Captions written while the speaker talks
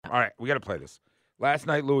All right, we got to play this. Last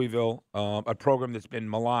night, Louisville, a program that's been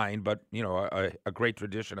maligned, but, a great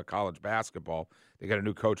tradition of college basketball. They got a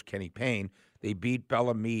new coach, Kenny Payne. They beat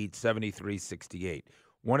Bella Meade 73-68.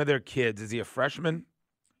 One of their kids, is he a freshman?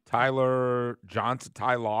 Ty-Laur Johnson.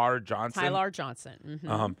 Ty-Laur Johnson.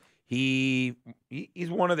 Mm-hmm. He's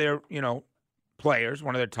one of their, players,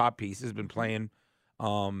 one of their top pieces, been playing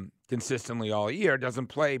consistently all year, doesn't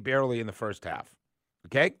play barely in the first half.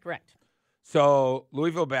 Okay? Correct. So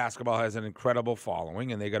Louisville basketball has an incredible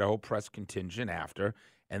following, and they got a whole press contingent after,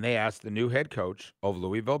 and they asked the new head coach of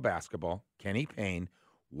Louisville basketball, Kenny Payne,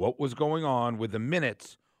 what was going on with the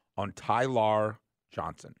minutes on Ty-Laur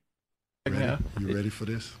Johnson. You ready for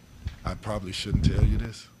this? I probably shouldn't tell you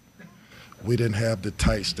this. We didn't have the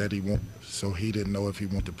tights that he wanted, so he didn't know if he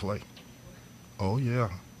wanted to play. Oh, yeah.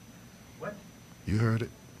 What? You heard it.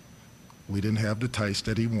 We didn't have the tights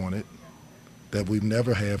that he wanted, that we've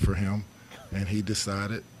never had for him, and he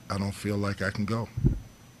decided, I don't feel like I can go.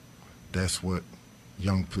 That's what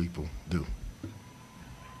young people do.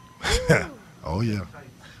 Oh, yeah.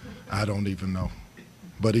 I don't even know.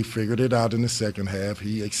 But he figured it out in the second half.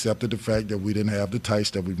 He accepted the fact that we didn't have the tights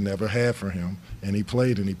that we've never had for him, and he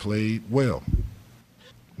played well.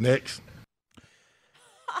 Next.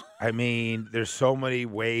 I mean, there's so many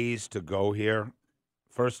ways to go here.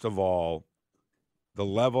 First of all, the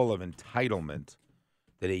level of entitlement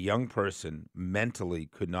that a young person mentally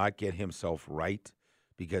could not get himself right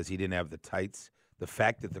because he didn't have the tights. The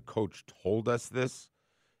fact that the coach told us this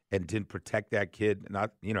and didn't protect that kid,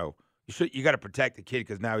 you got to protect the kid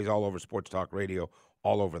because now he's all over sports talk radio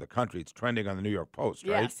all over the country. It's trending on the New York Post,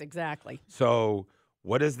 right? Yes, exactly. So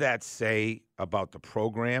what does that say about the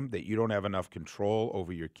program, that you don't have enough control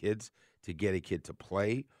over your kids to get a kid to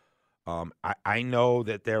play? I know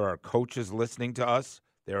that there are coaches listening to us.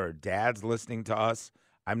 There are dads listening to us.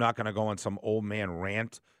 I'm not going to go on some old man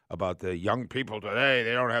rant about the young people today.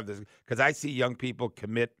 They don't have this, because I see young people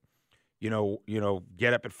commit, get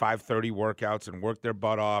up at 5:30 workouts and work their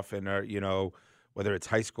butt off, and whether it's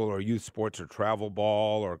high school or youth sports or travel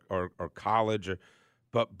ball or college,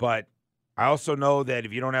 but I also know that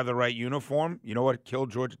if you don't have the right uniform, you know what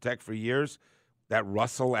killed Georgia Tech for years? That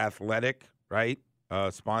Russell Athletic, right?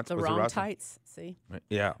 Sponsor. The wrong tights, see?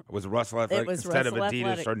 Yeah, it was Russell Athletic instead of Adidas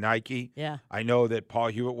Athletic. or Nike. Yeah. I know that Paul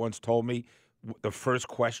Hewitt once told me the first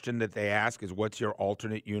question that they ask is, what's your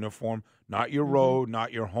alternate uniform? Not your road,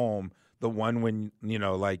 not your home. The one when,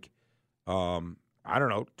 I don't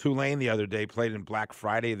know, Tulane the other day played in Black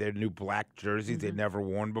Friday, their new black jerseys they'd never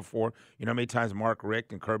worn before. You know how many times Mark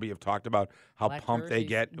Richt and Kirby have talked about how Black pumped they jerseys.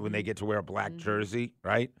 get when they get to wear a black jersey,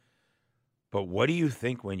 right? But what do you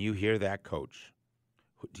think when you hear that, Coach?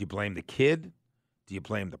 Do you blame the kid? Do you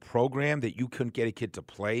blame the program that you couldn't get a kid to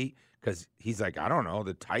play? Because he's like, I don't know,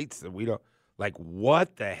 the tights that we don't. Like,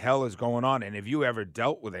 what the hell is going on? And have you ever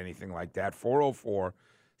dealt with anything like that?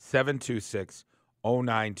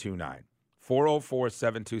 404-726-0929.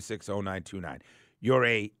 404-726-0929. You're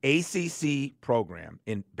a ACC program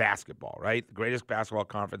in basketball, right? The greatest basketball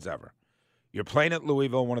conference ever. You're playing at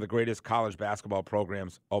Louisville, one of the greatest college basketball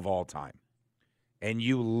programs of all time. And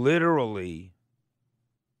you literally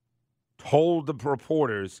told the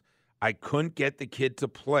reporters, I couldn't get the kid to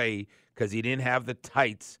play because he didn't have the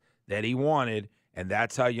tights that he wanted, and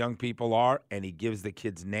that's how young people are. And he gives the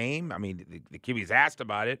kid's name. I mean, the kid was asked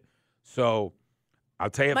about it. So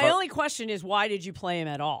I'll tell you. My only question is, why did you play him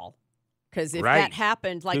at all? Because if Right. that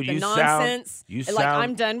happened, like Dude, the you nonsense, sound-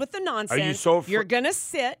 I'm done with the nonsense. You're going to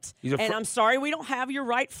sit, He's a and I'm sorry we don't have your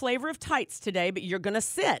right flavor of tights today, but you're going to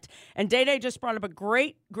sit. And Day just brought up a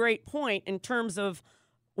great, great point in terms of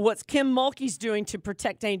what's Kim Mulkey's doing to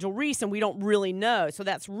protect Angel Reese, and we don't really know. So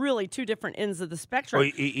that's really two different ends of the spectrum.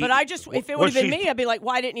 But if it would have been me, I'd be like,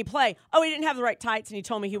 why didn't he play? Oh, he didn't have the right tights, and he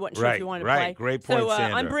told me he wasn't sure if he wanted to play. Right, great point, So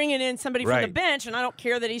Sandra. I'm bringing in somebody from the bench, and I don't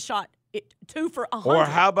care that he shot 2 for 100. Or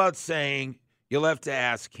how about saying, you'll have to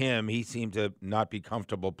ask him, he seemed to not be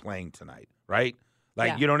comfortable playing tonight, right?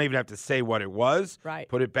 Like, you don't even have to say what it was. Right.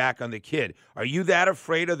 Put it back on the kid. Are you that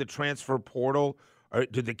afraid of the transfer portal? Or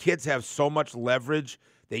do the kids have so much leverage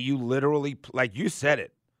that you literally, like you said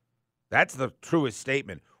it, that's the truest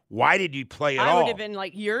statement. Why did you play at all? I would have been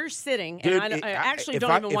like, you're sitting, Dude, and I actually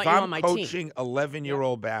don't even want you on my If I'm team. coaching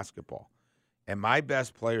 11-year-old basketball, and my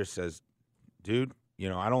best player says, dude,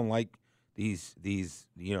 I don't like these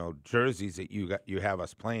jerseys that you have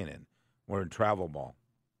us playing in. We're in travel ball.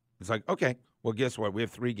 It's like, okay, well, guess what? We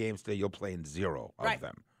have 3 games today. You'll play in 0 of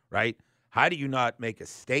them, right? How do you not make a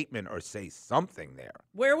statement or say something there?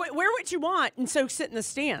 Where would you want? And so sit in the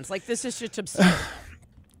stands. Like, this is just absurd.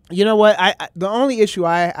 You know what? The only issue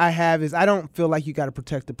I have is I don't feel like you got to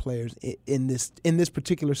protect the players in this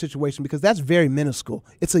particular situation because that's very minuscule.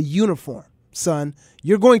 It's a uniform, son.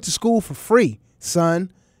 You're going to school for free,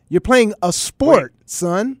 son. You're playing a sport,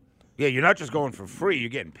 son. Yeah, you're not just going for free. You're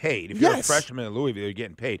getting paid. If you're a freshman in Louisville, you're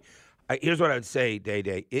getting paid. Here's what I would say,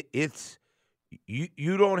 Day. It's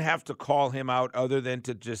you don't have to call him out other than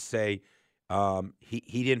to just say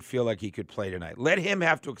he didn't feel like he could play tonight. Let him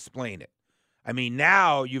have to explain it. I mean,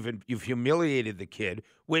 now you've humiliated the kid,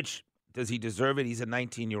 which does he deserve it? He's a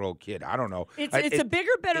 19-year-old kid. I don't know. It's a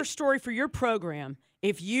bigger, better story for your program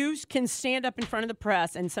if you can stand up in front of the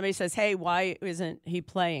press and somebody says, hey, why isn't he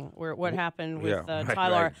playing? What happened with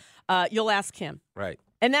Ty-Laur? Right. You'll ask him. Right.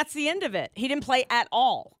 And that's the end of it. He didn't play at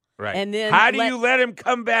all. Right. And then how do you let him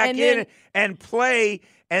come back in and play?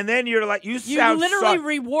 And then you're like, you literally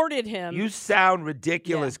rewarded him. You sound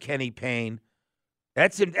ridiculous, Kenny Payne.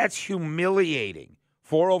 That's humiliating.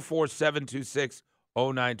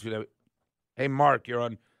 404-726-0929. Hey, Mark, you're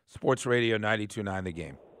on Sports Radio 92.9 The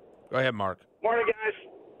Game. Go ahead, Mark. Morning,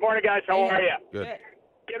 guys. How are you? Good.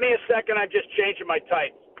 Give me a second. I'm just changing my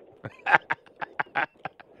tights.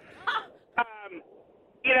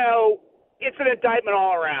 It's an indictment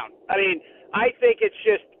all around. I mean, I think it's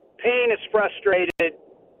just Payne is frustrated.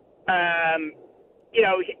 I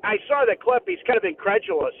saw the clip. He's kind of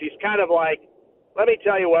incredulous. He's kind of like, let me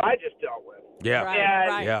tell you what I just dealt with. Yeah.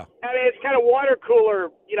 Right. Yeah. I mean, it's kind of water cooler.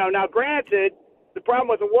 Now granted, the problem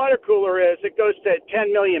with the water cooler is it goes to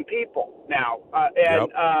 10 million people now.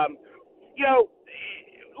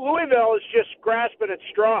 Louisville is just grasping at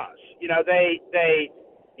straws.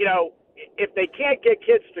 If they can't get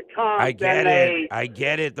kids to come, I get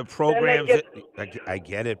it. The programs, I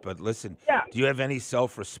get it. But listen, do you have any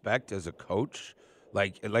self-respect as a coach?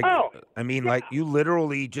 You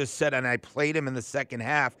literally just said, and I played him in the second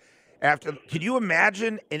half. Can you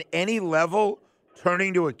imagine in any level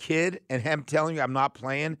turning to a kid and him telling you I'm not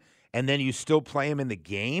playing, and then you still play him in the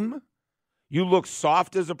game? You look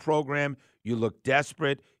soft as a program. You look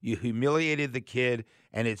desperate. You humiliated the kid,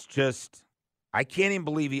 and it's just I can't even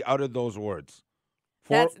believe he uttered those words.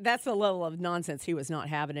 That's the level of nonsense. He was not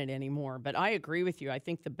having it anymore. But I agree with you. I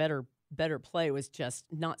think the better play was just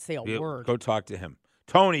not say a word. Go talk to him.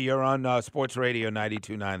 Tony, you're on Sports Radio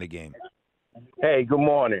 92.9 The Game. Hey, good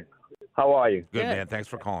morning. How are you? Good, man. Thanks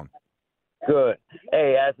for calling. Good.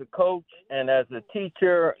 Hey, as a coach and as a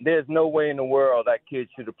teacher, there's no way in the world that kid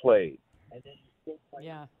should have played.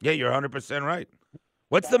 Yeah. Yeah, you're 100% right.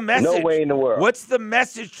 What's the message? No way in the world. What's the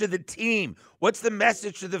message to the team? What's the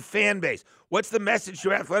message to the fan base? What's the message to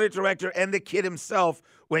your athletic director and the kid himself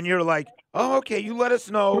when you're like, oh, okay, you let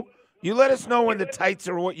us know. You let us know when the tights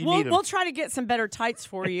are what you need them. We'll try to get some better tights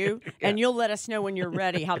for you, and you'll let us know when you're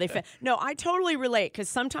ready how they fit. No, I totally relate because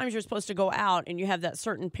sometimes you're supposed to go out and you have that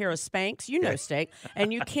certain pair of Spanx, Steak,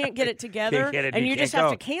 and you can't get it together, and you just have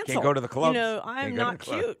to cancel. Can't go to the club. I'm not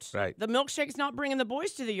cute. Right. The milkshake's not bringing the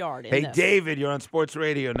boys to the yard. Hey, David, you're on Sports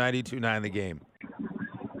Radio 92.9 The Game.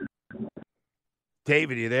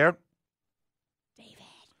 David, you there? A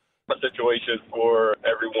situation for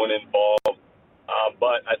everyone involved.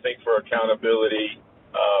 But I think for accountability,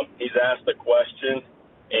 he's asked a question,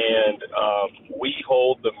 and we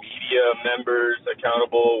hold the media members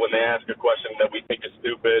accountable when they ask a question that we think is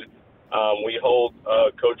stupid. We hold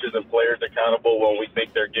coaches and players accountable when we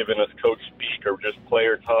think they're giving us coach speak or just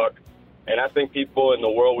player talk. And I think people in the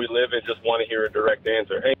world we live in just want to hear a direct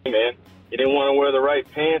answer. Hey, man, you didn't want to wear the right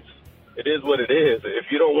pants? It is what it is. If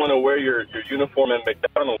you don't want to wear your uniform at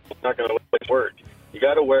McDonald's, it's not going to let it work. You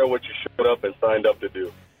got to wear what you showed up and signed up to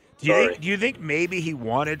do. Do you think maybe he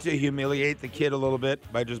wanted to humiliate the kid a little bit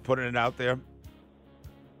by just putting it out there?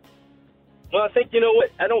 Well, I think, you know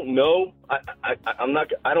what? I don't know. I'm not.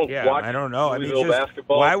 I don't watch. I don't know. Louisville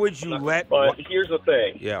basketball. Why would you let? But here's the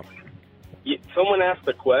thing. Yeah. Someone asked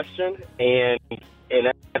a question, and as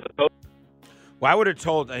a coach, Well, I would have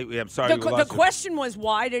told. I'm sorry. The question was,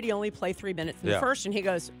 why did he only play 3 minutes in the first? And he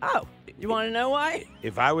goes, oh, you want to know why?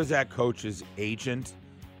 If I was that coach's agent,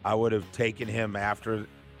 I would have taken him after,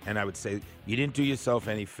 and I would say, you didn't do yourself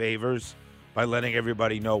any favors by letting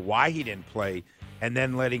everybody know why he didn't play, and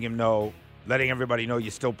then letting everybody know you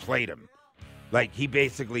still played him. Like, he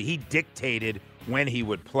dictated when he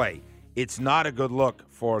would play. It's not a good look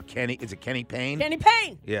for Kenny. Is it Kenny Payne? Kenny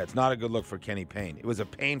Payne. Yeah, it's not a good look for Kenny Payne. It was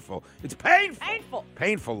painful look for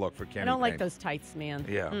Kenny I Payne. don't like those tights, man.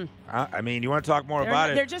 Yeah. I mean, you want to talk more about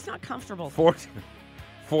it? They're just not comfortable.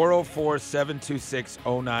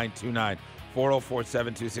 404-726-0929.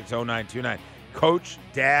 404-726-0929. Coach,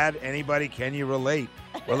 Dad, anybody, can you relate?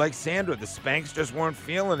 Or like Sandra, the Spanx just weren't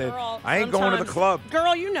feeling it. Girl, I ain't going to the club.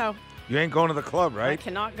 Girl, you know. You ain't going to the club, I right?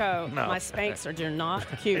 cannot go. No. My Spanx are not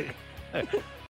cute.